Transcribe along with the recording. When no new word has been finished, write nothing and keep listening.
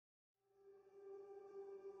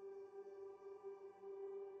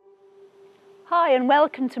Hi and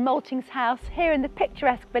welcome to Maltings House here in the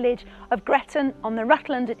picturesque village of Gretton on the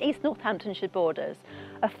Rutland and East Northamptonshire borders.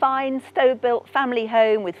 A fine stove-built family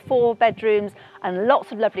home with 4 bedrooms and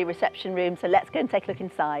lots of lovely reception rooms, so let's go and take a look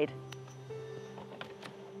inside.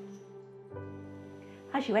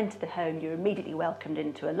 As you enter the home, you're immediately welcomed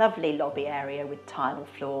into a lovely lobby area with tile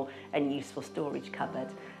floor and useful storage cupboard.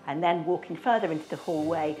 And then walking further into the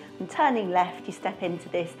hallway and turning left, you step into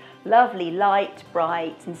this lovely light,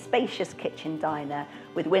 bright and spacious kitchen diner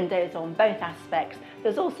with windows on both aspects.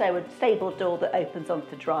 There's also a stable door that opens onto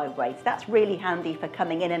the driveway, so that's really handy for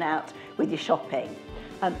coming in and out with your shopping.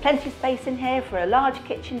 Plenty of space in here for a large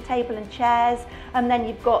kitchen table and chairs, and then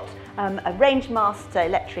you've got a Rangemaster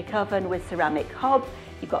electric oven with ceramic hob.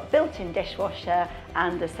 You've got built-in dishwasher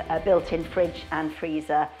and a built-in fridge and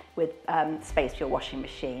freezer with space for your washing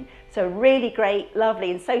machine. So a really great,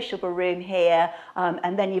 lovely and sociable room here.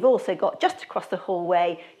 And then you've also got, just across the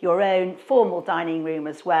hallway, your own formal dining room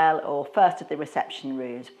as well, or first of the reception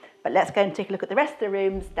rooms. But let's go and take a look at the rest of the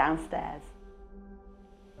rooms downstairs.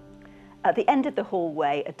 At the end of the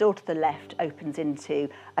hallway, a door to the left opens into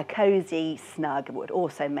a cosy snug. It would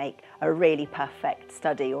also make a really perfect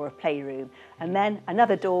study or a playroom. And then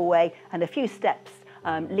another doorway and a few steps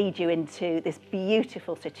lead you into this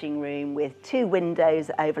beautiful sitting room with 2 windows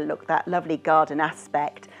that overlook that lovely garden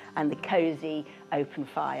aspect and the cosy open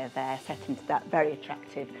fire there set into that very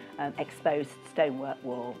attractive exposed stonework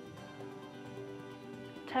wall.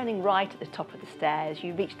 Turning right at the top of the stairs,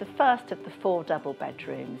 you reach the first of the 4 double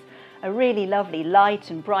bedrooms. A really lovely light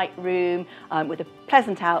and bright room with a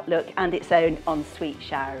pleasant outlook and its own ensuite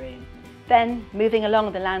shower room. Then, moving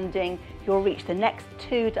along the landing, you'll reach the next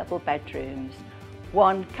 2 double bedrooms,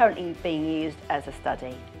 one currently being used as a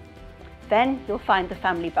study. Then you'll find the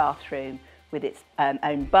family bathroom with its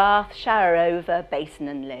own bath, shower over, basin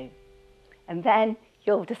and loo. And then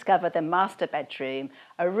you'll discover the master bedroom,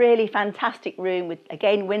 a really fantastic room with,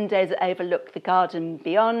 again, windows that overlook the garden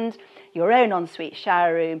beyond, your own ensuite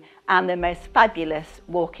shower room and the most fabulous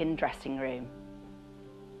walk-in dressing room.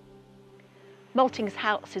 Maltings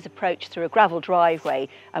House is approached through a gravel driveway,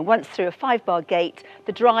 and once through a 5-bar gate,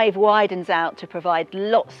 the drive widens out to provide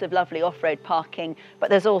lots of lovely off-road parking, but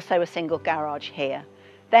there's also a single garage here.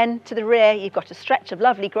 Then to the rear, you've got a stretch of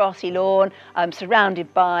lovely grassy lawn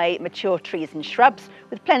surrounded by mature trees and shrubs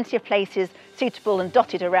with plenty of places suitable and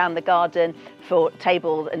dotted around the garden for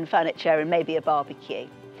tables and furniture and maybe a barbecue.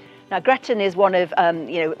 Now, Gretton is one of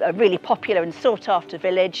a really popular and sought-after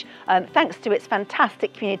village thanks to its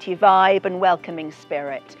fantastic community vibe and welcoming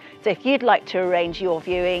spirit. So if you'd like to arrange your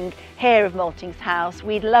viewing here of Maltings House,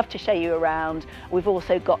 we'd love to show you around. We've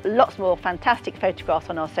also got lots more fantastic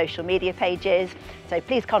photographs on our social media pages, so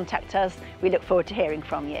please contact us. We look forward to hearing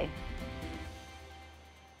from you.